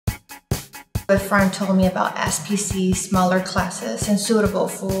A friend told me about SPC, smaller classes, and suitable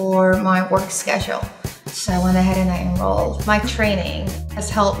for my work schedule. So I went ahead and I enrolled. My training has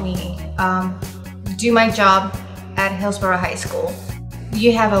helped me do my job at Hillsborough High School.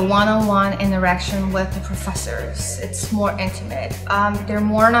 You have a one-on-one interaction with the professors. It's more intimate. They're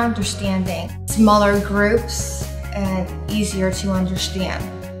more understanding. Smaller groups and easier to understand.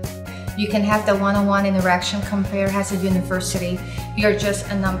 You can have the one-on-one interaction compared as a university. You're just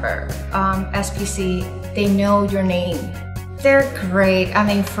a number. SPC, they know your name. They're great. I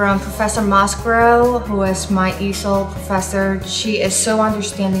mean, from Professor Musgrove, who is my ESOL professor, she is so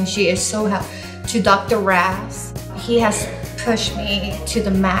understanding. She is so helpful. To Dr. Raz, he has pushed me to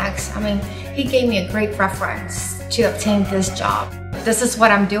the max. I mean, he gave me a great reference to obtain this job. This is what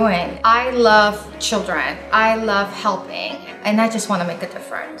I'm doing. I love children. I love helping, and I just want to make a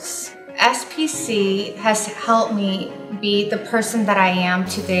difference. SPC has helped me be the person that I am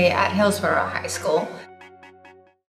today at Hillsborough High School.